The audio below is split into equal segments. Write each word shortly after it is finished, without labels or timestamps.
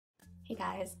Hey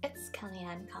guys, it's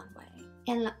Kellyanne Conway.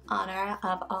 In honor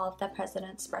of all of the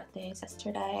president's birthdays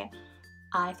yesterday,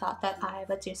 I thought that I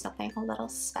would do something a little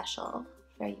special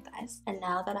for you guys. And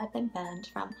now that I've been banned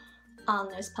from all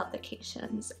news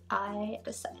publications, I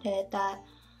decided that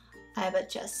I would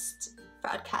just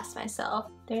broadcast myself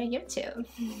through YouTube.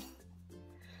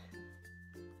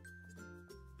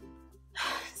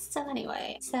 So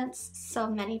anyway, since so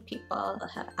many people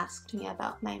have asked me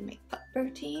about my makeup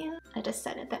routine, I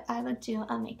decided that I would do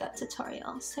a makeup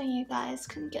tutorial so you guys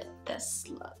can get this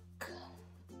look.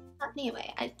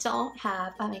 Anyway, I don't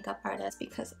have a makeup artist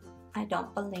because I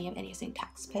don't believe in using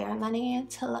taxpayer money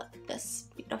to look this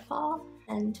beautiful,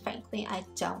 and frankly I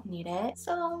don't need it.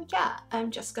 So yeah,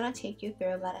 I'm just gonna take you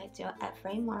through what I do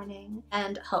every morning,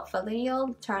 and hopefully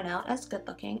you'll turn out as good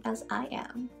looking as I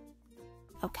am.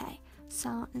 Okay.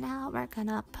 So now we're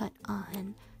gonna put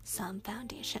on some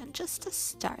foundation just to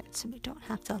start so we don't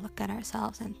have to look at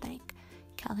ourselves and think,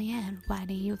 Kellyanne, why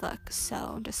do you look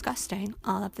so disgusting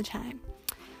all of the time?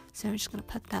 So we're just gonna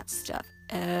put that stuff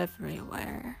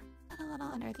everywhere. Put a little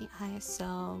under the eyes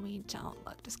so we don't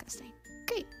look disgusting.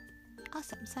 Great!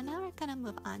 Awesome, so now we're gonna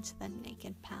move on to the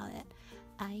Naked palette.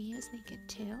 I use Naked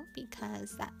too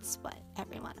because that's what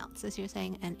everyone else is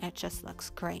using and it just looks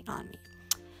great on me.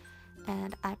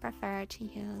 And I prefer to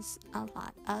use a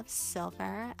lot of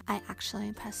silver. I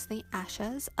actually press the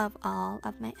ashes of all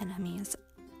of my enemies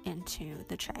into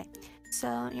the tray.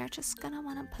 So you're just gonna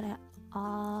want to put it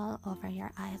all over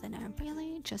your eyeliner.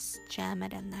 Really just jam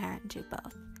it in there and do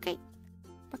both. Great.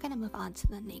 We're gonna move on to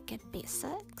the Naked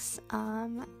Basics.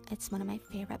 It's one of my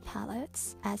favorite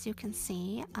palettes. As you can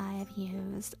see, I've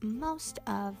used most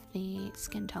of the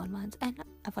skin tone ones and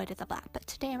avoided the black, but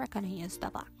today we're gonna use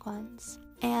the black ones.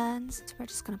 And we're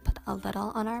just gonna put a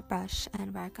little on our brush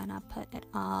and we're gonna put it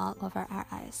all over our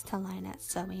eyes to line it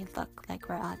so we look like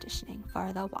we're auditioning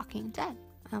for The Walking Dead.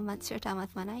 And once you're done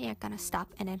with one eye, you're gonna stop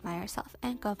and admire yourself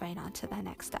and go right on to the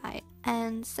next eye.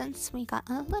 And since we got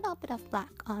a little bit of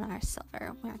black on our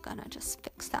silver, we're gonna just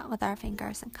fix that with our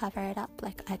fingers and cover it up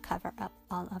like I cover up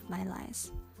all of my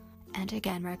lies. And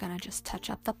again, we're gonna just touch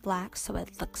up the black so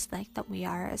it looks like that we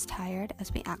are as tired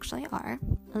as we actually are.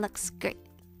 Looks great.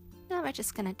 Now we're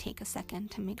just gonna take a second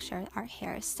to make sure our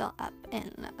hair is still up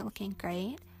and looking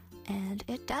great. And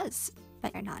it does.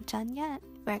 But you're not done yet.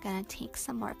 We're gonna take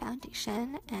some more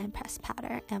foundation and press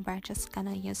powder and we're just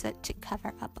gonna use it to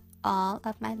cover up all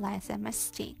of my lies and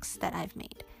mistakes that I've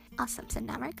made. Awesome, so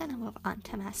now we're gonna move on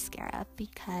to mascara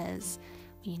because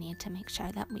we need to make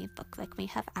sure that we look like we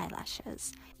have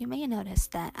eyelashes. You may notice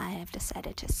that I have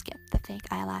decided to skip the fake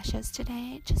eyelashes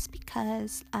today just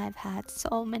because I've had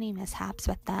so many mishaps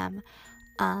with them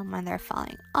when they're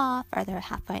falling off or they're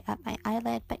halfway up my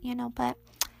eyelid, but you know what?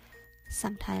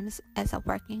 Sometimes as a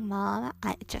working mom,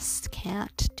 I just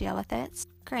can't deal with it.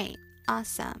 Great,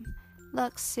 awesome,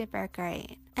 looks super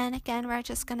great. And again, we're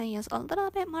just gonna use a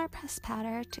little bit more pressed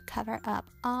powder to cover up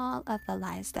all of the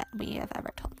lies that we have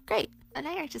ever told. Great, and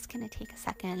now you're just gonna take a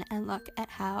second and look at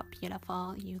how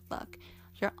beautiful you look.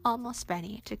 You're almost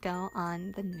ready to go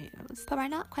on the news, but we're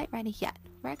not quite ready yet.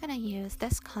 We're gonna use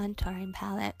this contouring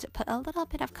palette to put a little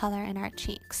bit of color in our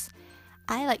cheeks.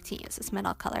 I like to use this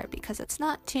middle color because it's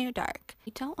not too dark.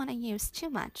 We don't want to use too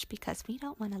much because we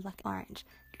don't want to look orange.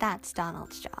 That's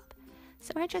Donald's job.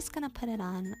 So we're just going to put it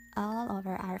on all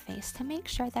over our face to make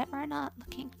sure that we're not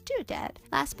looking too dead.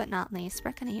 Last but not least,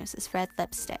 we're going to use this red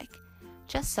lipstick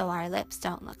just so our lips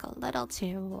don't look a little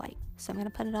too white. So I'm going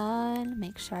to put it on,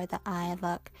 make sure that I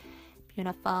look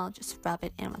beautiful, just rub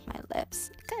it in with my lips.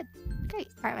 Good, great,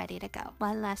 we're ready to go.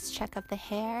 One last check of the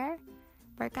hair.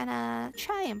 We're gonna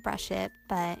try and brush it,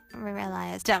 but we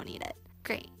realize don't need it.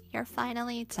 Great, you're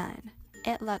finally done.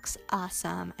 It looks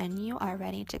awesome and you are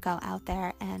ready to go out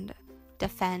there and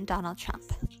defend Donald Trump.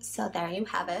 So there you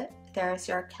have it. There's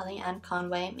your Kellyanne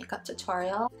Conway makeup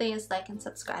tutorial. Please like and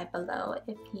subscribe below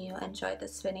if you enjoyed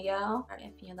this video, or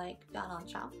if you like Donald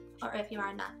Trump, or if you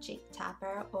are not Jake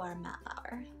Tapper or Matt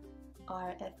Lauer,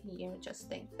 or if you just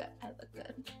think that I look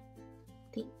good.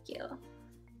 Thank you.